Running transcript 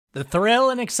The thrill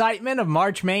and excitement of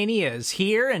March Mania is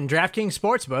here, and DraftKings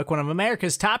Sportsbook, one of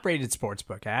America's top-rated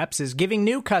sportsbook apps, is giving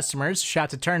new customers a shot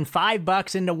to turn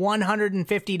 $5 into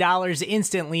 $150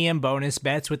 instantly in bonus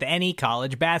bets with any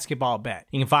college basketball bet.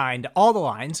 You can find all the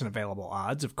lines and available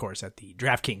odds, of course, at the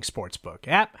DraftKings Sportsbook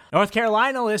app. North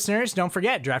Carolina listeners, don't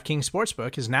forget, DraftKings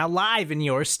Sportsbook is now live in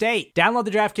your state. Download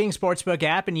the DraftKings Sportsbook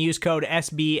app and use code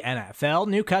SBNFL.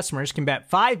 New customers can bet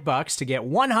 $5 to get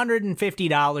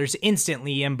 $150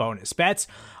 instantly in bonus bets,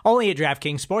 only at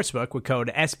DraftKings Sportsbook with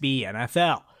code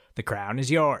SBNFL. The crown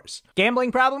is yours.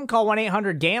 Gambling problem? Call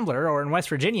 1-800-GAMBLER, or in West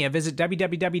Virginia, visit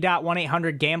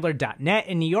www.1800gambler.net.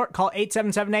 In New York, call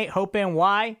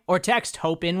 877-8-HOPE-NY or text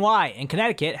HOPE-NY. In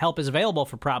Connecticut, help is available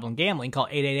for problem gambling. Call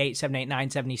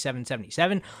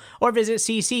 888-789-7777 or visit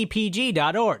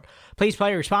ccpg.org. Please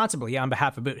play responsibly on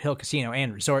behalf of Boot Hill Casino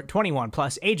and Resort. 21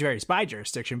 plus, age varies by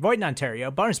jurisdiction. Void in Ontario.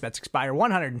 Bonus bets expire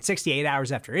 168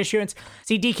 hours after issuance.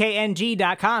 See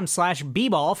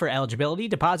dkng.com/bball for eligibility,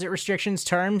 deposit restrictions,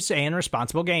 terms, and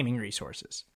responsible gaming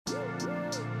resources.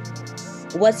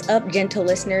 What's up, gentle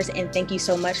listeners, and thank you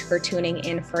so much for tuning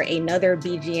in for another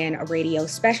BGN radio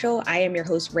special. I am your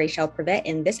host, Rachel Prevet,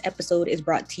 and this episode is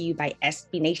brought to you by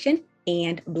SB Nation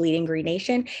and Bleeding Green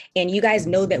Nation. And you guys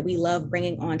know that we love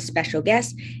bringing on special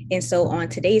guests. And so on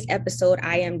today's episode,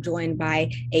 I am joined by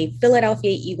a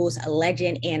Philadelphia Eagles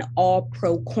legend and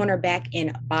all-pro cornerback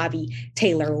in Bobby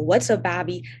Taylor. What's up,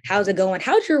 Bobby? How's it going?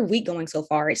 How's your week going so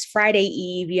far? It's Friday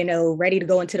Eve, ready to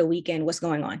go into the weekend. What's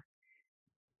going on?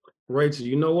 Rachel,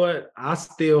 you know what? I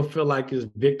still feel like it's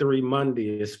Victory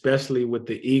Monday, especially with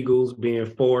the Eagles being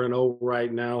 4-0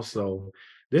 right now. So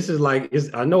this is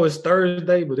I know it's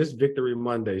Thursday, but it's Victory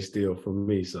Monday still for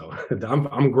me. So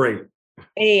I'm great.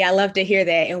 Hey, I love to hear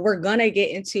that. And we're going to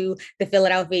get into the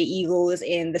Philadelphia Eagles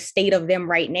and the state of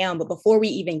them right now. But before we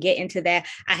even get into that,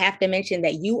 I have to mention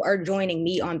that you are joining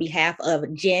me on behalf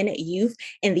of Gen Youth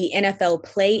and the NFL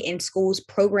Play in Schools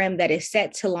program that is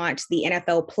set to launch the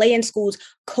NFL Play in Schools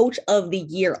Coach of the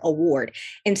Year Award.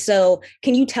 And so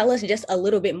can you tell us just a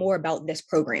little bit more about this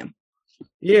program?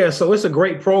 Yeah, so it's a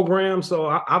great program. So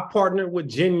I partnered with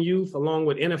Gen Youth along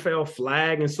with NFL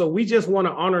Flag. And so we just want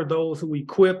to honor those who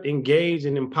equip, engage,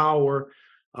 and empower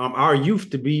our youth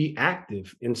to be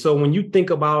active. And so when you think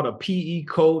about a PE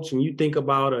coach and you think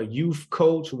about a youth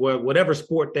coach, whatever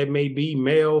sport that may be,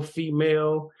 male,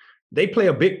 female, they play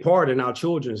a big part in our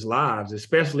children's lives,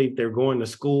 especially if they're going to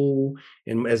school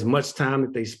and as much time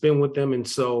that they spend with them. And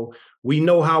so we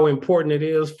know how important it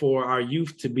is for our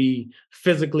youth to be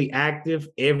physically active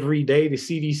every day. The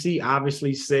CDC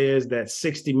obviously says that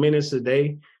 60 minutes a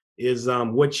day is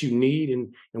what you need.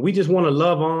 And we just want to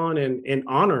love on and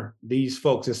honor these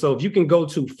folks. And so if you can go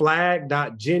to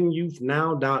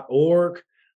flag.genyouthnow.org,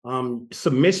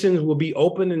 submissions will be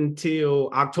open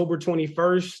until October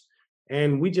 21st.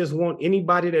 And we just want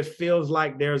anybody that feels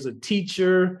like there's a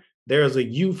teacher, there's a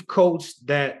youth coach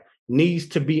that needs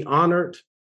to be honored.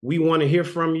 We want to hear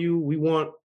from you. We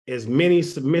want as many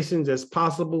submissions as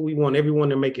possible. We want everyone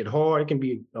to make it hard. It can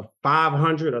be a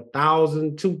 500,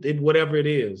 1,000, whatever it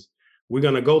is. We're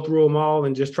going to go through them all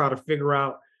and just try to figure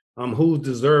out who's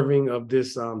deserving of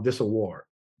this award.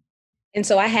 And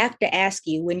so I have to ask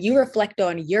you, when you reflect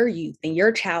on your youth and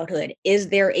your childhood, is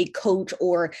there a coach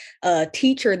or a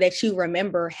teacher that you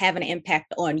remember having an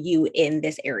impact on you in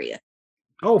this area?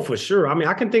 Oh, for sure. I mean,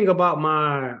 I can think about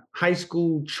my high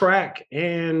school track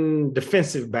and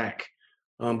defensive back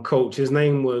coach. His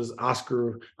name was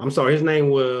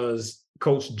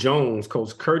Coach Jones,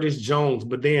 Coach Curtis Jones.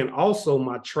 But then also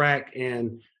my track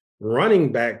and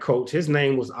running back coach, his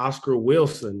name was Oscar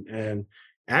Wilson. And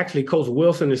actually, Coach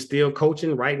Wilson is still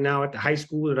coaching right now at the high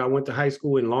school that I went to high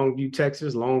school in Longview,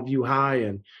 Texas, Longview High.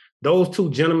 And those two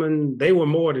gentlemen, they were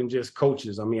more than just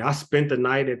coaches. I mean, I spent the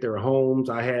night at their homes.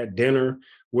 I had dinner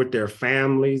with their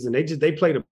families, and they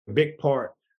played a big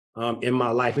part in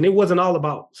my life. And it wasn't all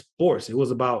about sports. It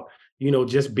was about,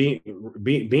 just being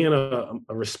a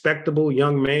respectable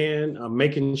young man,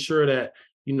 making sure that,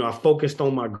 I focused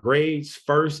on my grades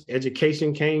first.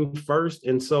 Education came first.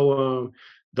 And so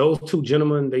those two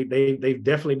gentlemen, they've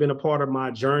definitely been a part of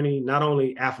my journey, not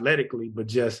only athletically, but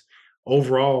just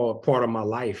overall part of my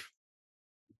life.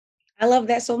 I love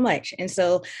that so much. And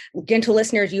so, gentle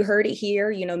listeners, you heard it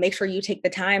here. Make sure you take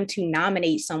the time to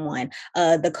nominate someone.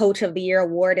 The Coach of the Year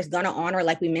Award is going to honor,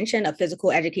 like we mentioned, a physical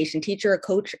education teacher, a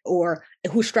coach, or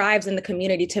who strives in the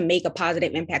community to make a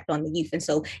positive impact on the youth. And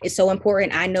so it's so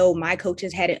important. I know my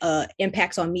coaches had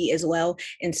impacts on me as well.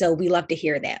 And so we love to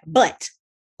hear that. But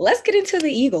let's get into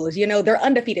the Eagles. You know, they're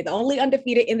undefeated, the only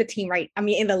undefeated in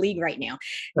in the league right now.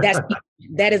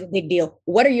 That is a big deal.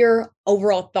 What are your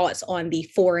overall thoughts on the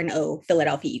 4-0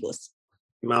 Philadelphia Eagles?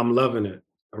 I'm loving it.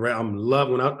 I'm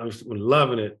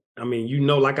loving it. I mean, you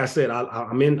know, like I said,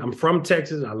 I'm from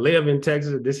Texas. I live in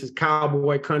Texas. This is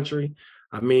cowboy country.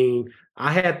 I mean,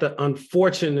 I had the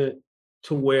unfortunate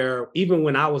to where even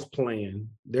when I was playing,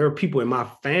 there are people in my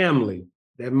family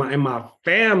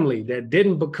that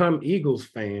didn't become Eagles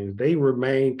fans. They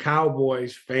remain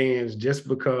Cowboys fans just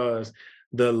because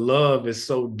the love is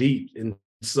so deep. And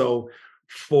so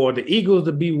for the Eagles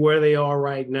to be where they are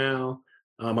right now,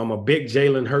 I'm a big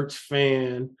Jalen Hurts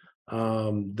fan.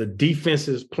 The defense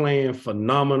is playing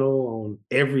phenomenal on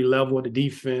every level of the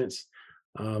defense.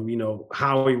 You know,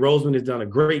 Howie Roseman has done a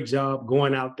great job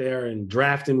going out there and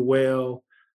drafting well,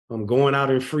 going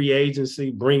out in free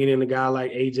agency, bringing in a guy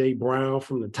like A.J. Brown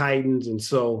from the Titans. And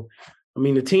so, I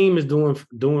mean, the team is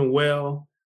doing well.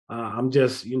 I'm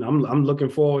just, you know, I'm looking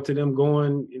forward to them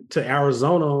going to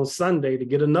Arizona on Sunday to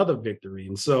get another victory.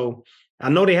 And so I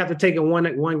know they have to take it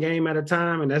one game at a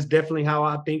time, and that's definitely how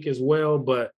I think as well.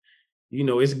 But you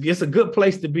know, it's a good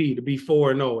place to be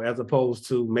 4-0 as opposed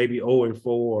to maybe 0-4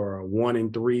 or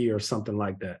 1-3 or something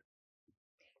like that.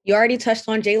 You already touched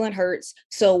on Jalen Hurts.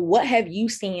 So what have you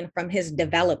seen from his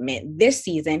development this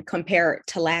season compared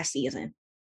to last season?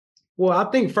 Well,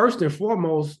 I think first and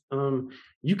foremost,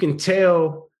 you can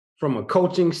tell from a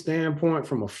coaching standpoint,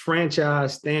 from a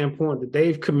franchise standpoint, that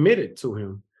they've committed to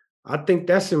him. I think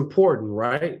that's important,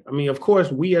 right? I mean, of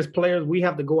course, we as players, we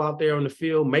have to go out there on the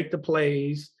field, make the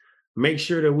plays, make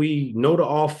sure that we know the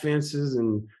offenses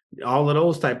and all of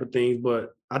those type of things. But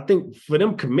I think for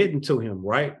them committing to him,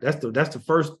 right? That's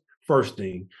the first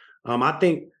thing. I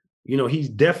think, you know, he's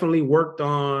definitely worked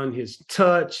on his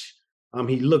touch.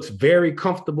 He looks very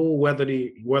comfortable, whether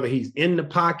he's in the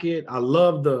pocket. I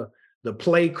love the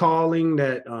play calling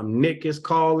that Nick is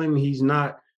calling. He's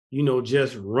not, you know,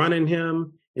 just running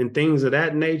him and things of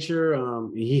that nature.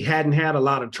 He hadn't had a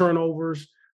lot of turnovers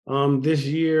this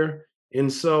year. And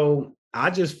so I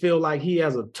just feel like he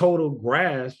has a total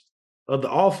grasp of the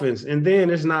offense. And then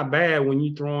it's not bad when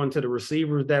you throw into the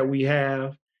receivers that we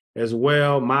have as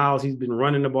well. Miles, he's been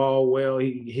running the ball well.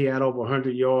 He had over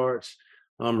 100 yards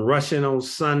rushing on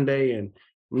Sunday. And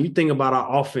when you think about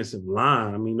our offensive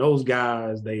line, I mean, those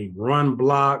guys, they run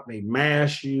block, they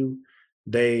mash you.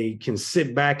 They can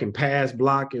sit back and pass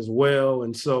block as well.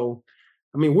 And so,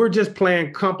 I mean, we're just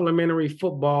playing complementary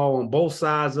football on both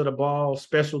sides of the ball,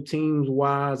 special teams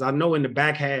wise. I know in the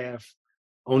back half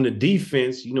on the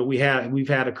defense, you know, we've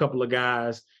had a couple of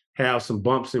guys have some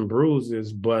bumps and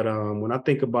bruises, but when I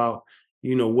think about,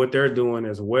 you know, what they're doing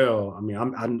as well, I mean,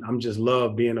 I'm just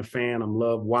love being a fan. I'm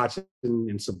love watching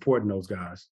and supporting those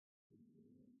guys.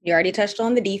 You already touched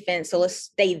on the defense, so let's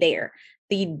stay there.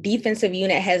 The defensive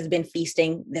unit has been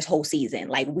feasting this whole season.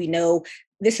 Like, we know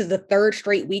this is the third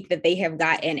straight week that they have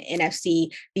got an NFC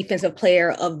Defensive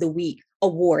Player of the Week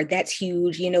award. That's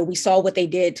huge. You know, we saw what they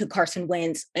did to Carson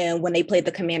Wentz, and when they played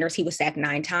the Commanders, he was sacked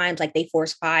 9 times. Like, they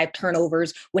forced 5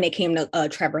 turnovers when it came to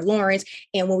Trevor Lawrence.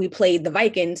 And when we played the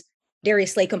Vikings,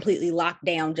 Darius Slay completely locked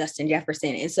down Justin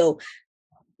Jefferson. And so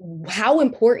how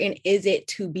important is it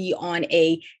to be on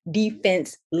a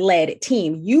defense-led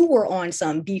team? You were on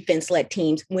some defense-led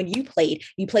teams when you played.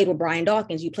 You played with Brian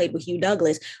Dawkins. You played with Hugh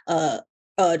Douglas,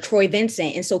 Troy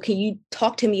Vincent. And so can you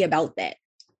talk to me about that?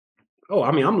 Oh,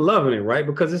 I mean, I'm loving it, right?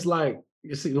 Because it's like,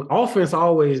 you see, offense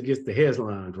always gets the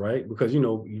headlines, right? Because, you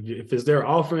know, if it's their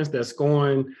offense that's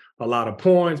scoring a lot of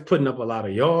points, putting up a lot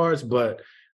of yards, but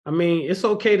I mean, it's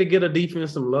okay to get a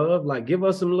defense some love. Like, give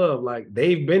us some love. Like,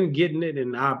 they've been getting it,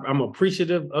 and I'm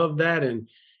appreciative of that. And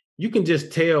you can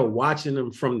just tell watching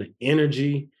them from the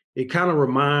energy. It kind of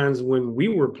reminds when we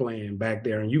were playing back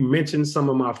there. And you mentioned some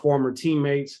of my former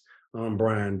teammates,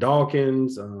 Brian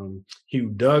Dawkins, Hugh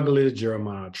Douglas,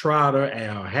 Jeremiah Trotter,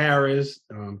 Al Harris,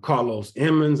 Carlos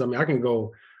Emmons. I mean, I can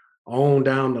go on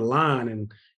down the line,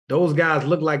 and those guys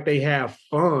look like they have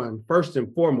fun, first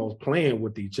and foremost, playing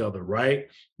with each other, right?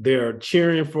 They're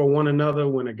cheering for one another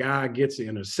when a guy gets an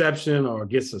interception or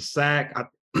gets a sack.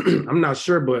 I'm not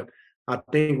sure, but I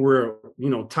think we're, you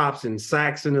know, tops in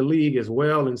sacks in the league as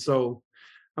well. And so,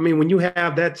 I mean, when you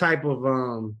have that type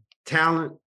of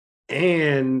talent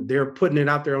and they're putting it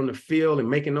out there on the field and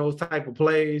making those type of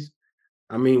plays,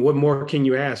 I mean, what more can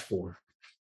you ask for?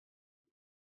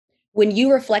 When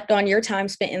you reflect on your time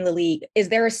spent in the league, is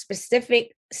there a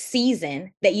specific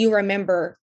season that you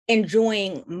remember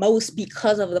enjoying most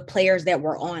because of the players that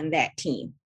were on that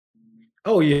team?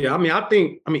 Oh, yeah. I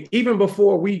mean, even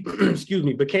before we,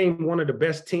 became one of the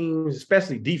best teams,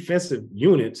 especially defensive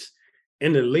units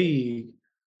in the league,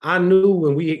 I knew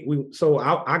when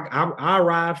I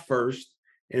arrived first,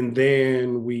 and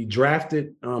then we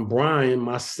drafted Brian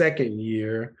my second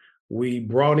year. We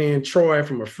brought in Troy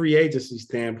from a free agency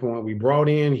standpoint. We brought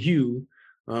in Hugh.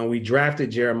 We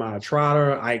drafted Jeremiah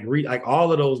Trotter. I agree, like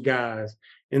all of those guys.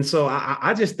 And so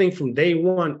I just think from day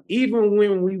one, even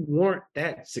when we weren't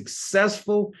that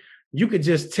successful, you could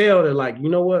just tell that, like, you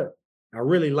know what? I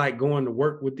really like going to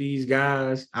work with these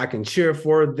guys. I can cheer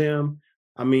for them.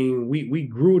 I mean, we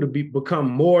grew to become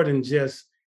more than just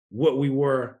what we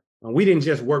were. We didn't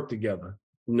just work together.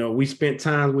 You know, we spent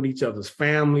time with each other's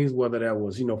families, whether that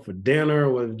was, you know, for dinner,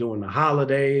 whether during the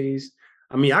holidays.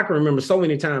 I mean, I can remember so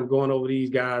many times going over these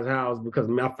guys' house because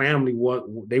my family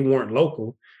they weren't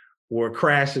local, or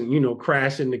crashing,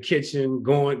 crashing the kitchen,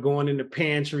 going in the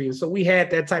pantry. And so we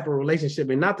had that type of relationship.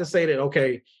 And not to say that,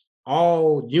 okay,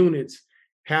 all units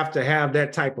have to have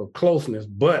that type of closeness,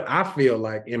 but I feel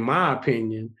like, in my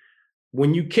opinion,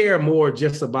 when you care more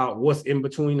just about what's in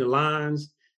between the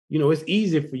lines, it's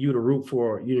easy for you to root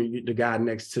for, the guy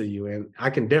next to you. And I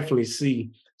can definitely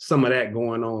see some of that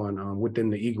going on within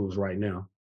the Eagles right now.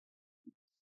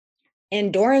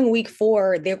 And during week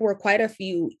 4, there were quite a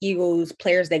few Eagles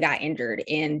players that got injured,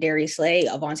 and Darius Slay,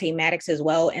 Avonte Maddox as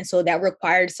well. And so that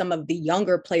required some of the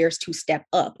younger players to step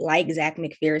up, like Zach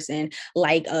McPherson,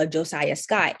 like Josiah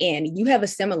Scott. And you have a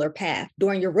similar path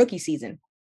during your rookie season.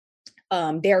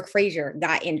 Derek Frazier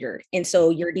got injured. And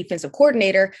so your defensive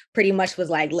coordinator pretty much was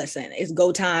like, listen, it's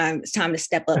go time. It's time to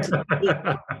step up to the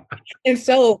plate. And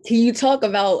so can you talk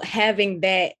about having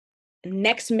that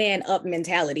next man up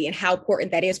mentality and how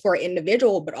important that is for an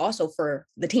individual, but also for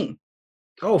the team?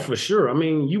 Oh, for sure. I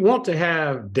mean, you want to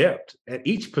have depth at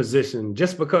each position,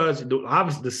 just because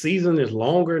obviously the season is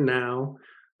longer now.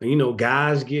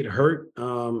 Guys get hurt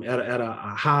at a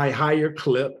higher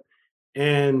clip.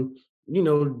 And,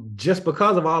 just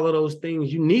because of all of those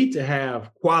things, you need to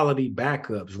have quality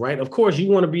backups, right? Of course, you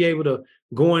want to be able to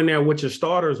go in there with your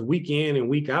starters week in and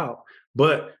week out.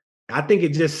 But I think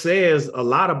it just says a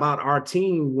lot about our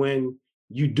team when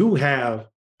you do have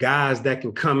guys that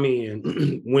can come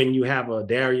in when you have a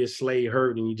Darius Slay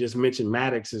hurt, and you just mentioned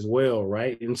Maddox as well,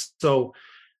 right? And so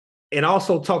it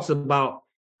also talks about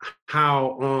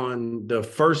how on the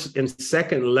first and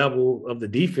second level of the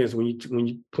defense, when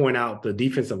you point out the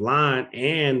defensive line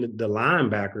and the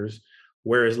linebackers,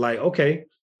 where it's like, okay,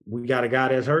 we got a guy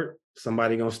that's hurt,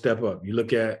 somebody gonna step up. You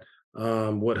look at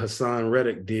what Hassan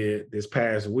Reddick did this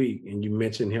past week, and you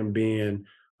mentioned him being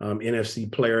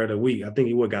NFC Player of the Week. I think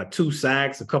he got 2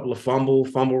 sacks, a couple of fumble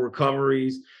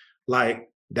recoveries.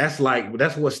 That's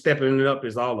what stepping it up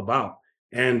is all about.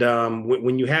 And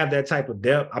when you have that type of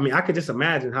depth, I mean, I could just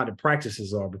imagine how the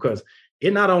practices are, because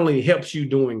it not only helps you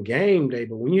during game day,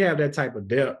 but when you have that type of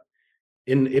depth,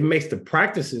 it makes the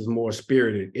practices more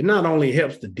spirited. It not only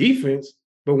helps the defense,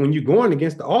 but when you're going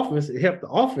against the offense, it helps the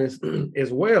offense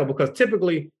as well, because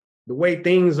typically the way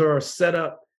things are set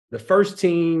up, the first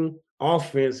team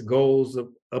offense goes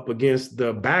up against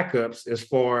the backups as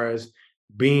far as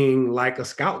being like a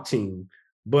scout team.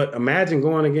 But imagine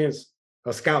going against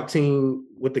a scout team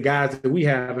with the guys that we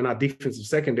have in our defensive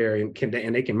secondary, and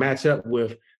they can match up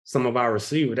with some of our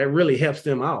receivers. That really helps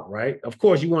them out, right? Of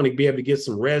course, you want to be able to get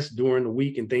some rest during the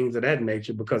week and things of that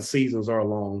nature, because seasons are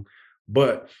long.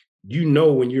 But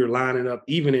when you're lining up,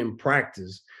 even in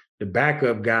practice, the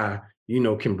backup guy,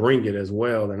 can bring it as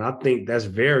well. And I think that's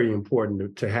very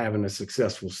important to having a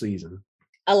successful season.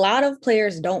 A lot of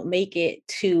players don't make it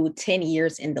to 10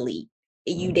 years in the league.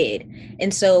 You did.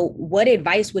 And so what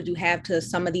advice would you have to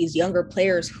some of these younger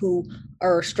players who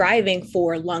are striving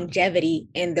for longevity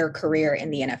in their career in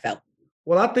the NFL?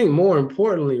 Well, I think more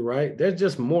importantly, right, there's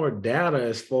just more data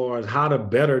as far as how to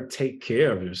better take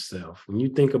care of yourself. When you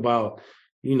think about,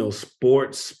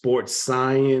 sports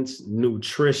science,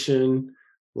 nutrition,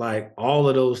 like all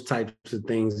of those types of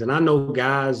things. And I know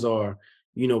guys are,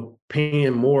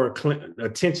 paying more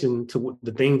attention to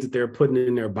the things that they're putting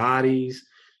in their bodies,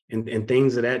 and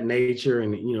things of that nature.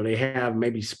 And, they have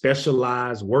maybe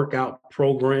specialized workout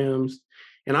programs.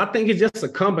 And I think it's just a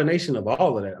combination of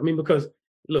all of that. I mean, because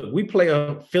look, we play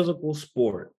a physical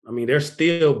sport. I mean, there's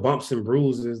still bumps and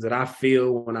bruises that I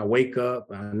feel when I wake up.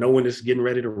 I know when it's getting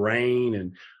ready to rain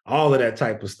and all of that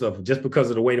type of stuff, just because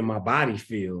of the way that my body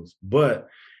feels. But,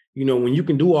 when you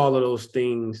can do all of those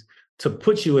things to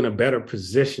put you in a better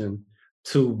position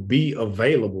to be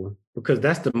available, because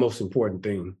that's the most important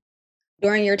thing.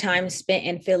 During your time spent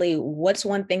in Philly, what's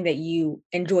one thing that you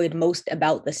enjoyed most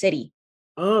about the city?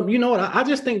 You know what? I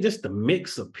just think just the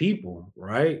mix of people,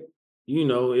 right?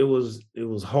 It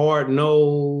was hard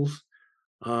nosed.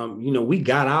 We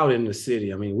got out in the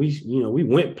city. I mean, we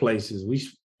went places. We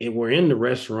we're in the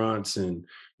restaurants and,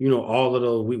 all of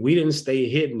those, we didn't stay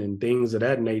hidden and things of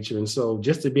that nature. And so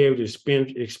just to be able to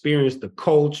experience the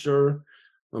culture,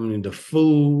 the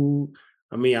food.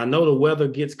 I mean, I know the weather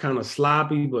gets kind of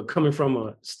sloppy, but coming from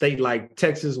a state like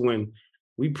Texas, when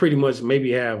we pretty much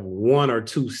maybe have 1 or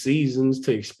 2 seasons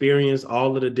to experience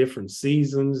all of the different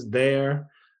seasons there.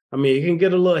 I mean, it can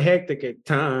get a little hectic at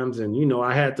times. And,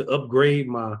 I had to upgrade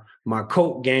my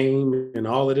coat game and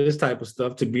all of this type of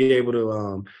stuff to be able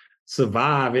to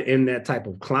survive in that type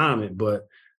of climate. But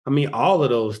I mean, all of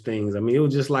those things. I mean, it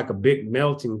was just like a big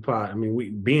melting pot. I mean, we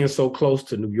being so close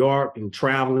to New York and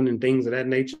traveling and things of that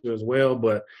nature as well.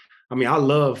 But I mean, I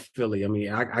love Philly. I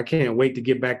mean, I can't wait to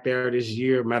get back there this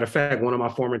year. Matter of fact, one of my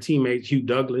former teammates, Hugh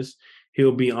Douglas,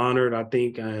 he'll be honored, I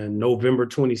think, on November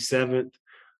 27th.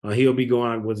 He'll be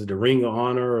going, was it the Ring of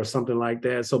Honor or something like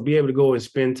that? So be able to go and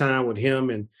spend time with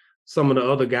him and some of the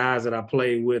other guys that I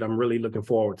played with. I'm really looking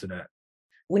forward to that.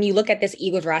 When you look at this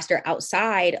Eagles roster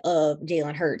outside of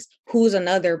Jalen Hurts, who's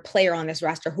another player on this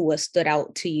roster who has stood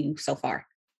out to you so far?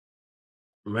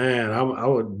 Man, I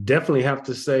would definitely have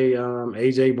to say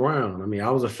A.J. Brown. I mean,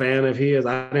 I was a fan of his.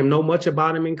 I didn't know much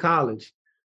about him in college.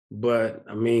 But,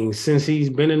 I mean, since he's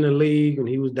been in the league and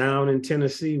he was down in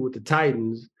Tennessee with the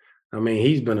Titans, I mean,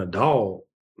 he's been a dog.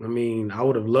 I mean, I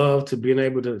would have loved to been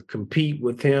able to compete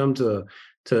with him to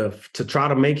try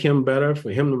to make him better,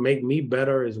 for him to make me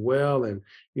better as well. And,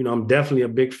 I'm definitely a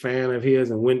big fan of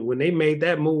his. And when they made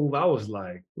that move, I was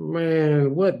like,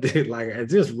 man, what did, like,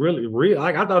 is this really real?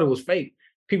 Like, I thought it was fake.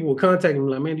 People were contacting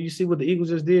me like, man, do you see what the Eagles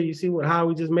just did? You see what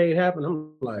Howie just made happen?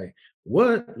 I'm like,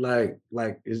 what? Like,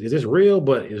 is this real?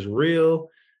 But it's real.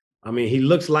 I mean, he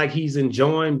looks like he's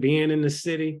enjoying being in the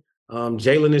city.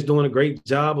 Jalen is doing a great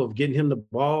job of getting him the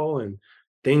ball and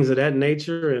things of that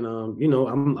nature. And,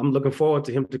 I'm looking forward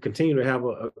to him to continue to have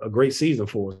a great season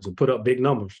for us and put up big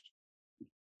numbers.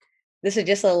 This is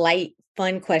just a light,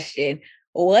 fun question.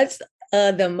 What's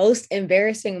the most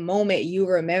embarrassing moment you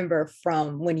remember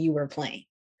from when you were playing?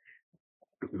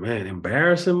 Man,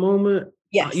 embarrassing moment?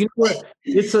 Yes. You know what?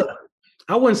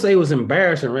 I wouldn't say it was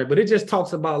embarrassing, right? But it just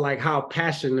talks about like how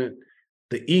passionate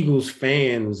the Eagles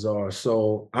fans are.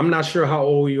 So I'm not sure how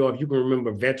old you are, if you can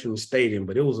remember Veterans Stadium,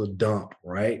 but it was a dump,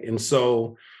 right? And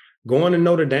so going to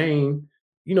Notre Dame,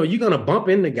 you're going to bump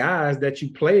into guys that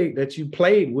you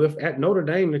played with at Notre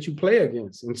Dame that you play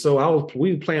against. And so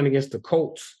we were playing against the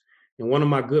Colts, and one of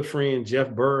my good friends, Jeff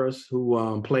Burris,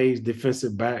 who plays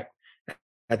defensive back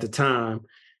at the time,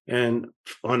 and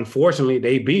unfortunately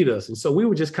they beat us. And so we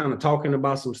were just kind of talking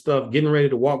about some stuff, getting ready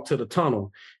to walk to the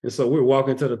tunnel. And so we were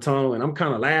walking to the tunnel and I'm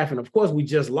kind of laughing. Of course we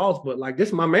just lost, but like, this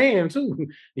is my man too.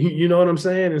 You know what I'm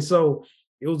saying? And so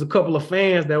it was a couple of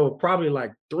fans that were probably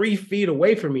like 3 feet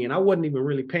away from me and I wasn't even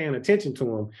really paying attention to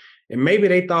them. And maybe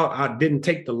they thought I didn't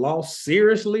take the loss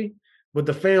seriously, but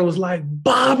the fan was like,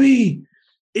 Bobby,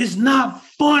 it's not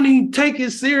funny. Take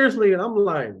it seriously. And I'm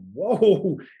like,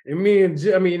 whoa. And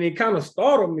it kind of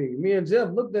startled me. Me and Jeff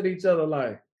looked at each other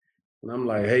like, and I'm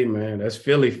like, hey, man, that's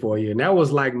Philly for you. And that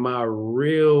was like my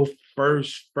real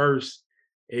first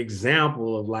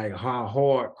example of like how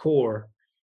hardcore,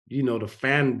 the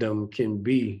fandom can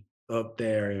be up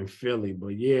there in Philly. But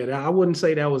yeah, I wouldn't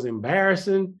say that was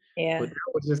embarrassing. Yeah. But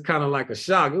that was just kind of like a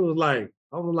shock. It was like,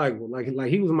 I was like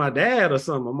he was my dad or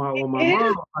something. Or my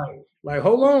mom, like,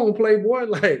 hold on, Playboy,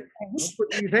 like, I'll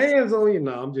put these hands on you.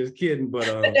 No, I'm just kidding. But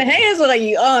put the hands on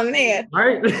you, oh man,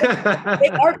 right? They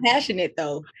are passionate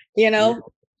though, Mm-hmm.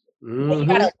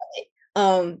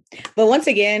 But once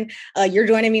again, you're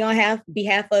joining me on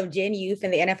behalf of Gen Youth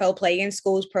and the NFL Play in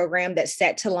Schools program that's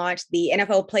set to launch the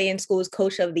NFL Play in Schools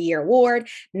Coach of the Year Award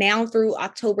now through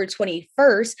October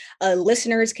 21st.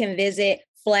 Listeners can visit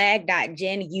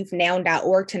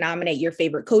flag.genyouthnow.org to nominate your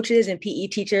favorite coaches and PE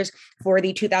teachers for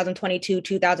the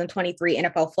 2022-2023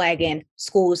 NFL Flag in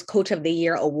Schools Coach of the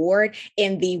Year Award.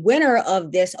 And the winner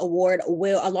of this award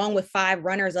will, along with 5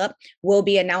 runners-up, will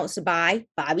be announced by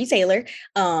Bobby Taylor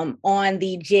on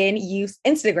the Gen Youth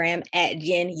Instagram at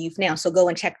Gen Youth Now. So go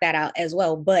and check that out as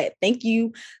well. But thank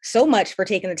you so much for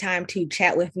taking the time to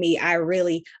chat with me. I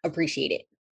really appreciate it.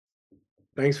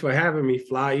 Thanks for having me.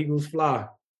 Fly, Eagles, fly.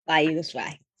 Fly, Eagles,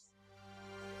 fly.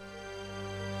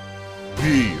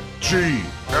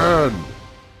 BGN.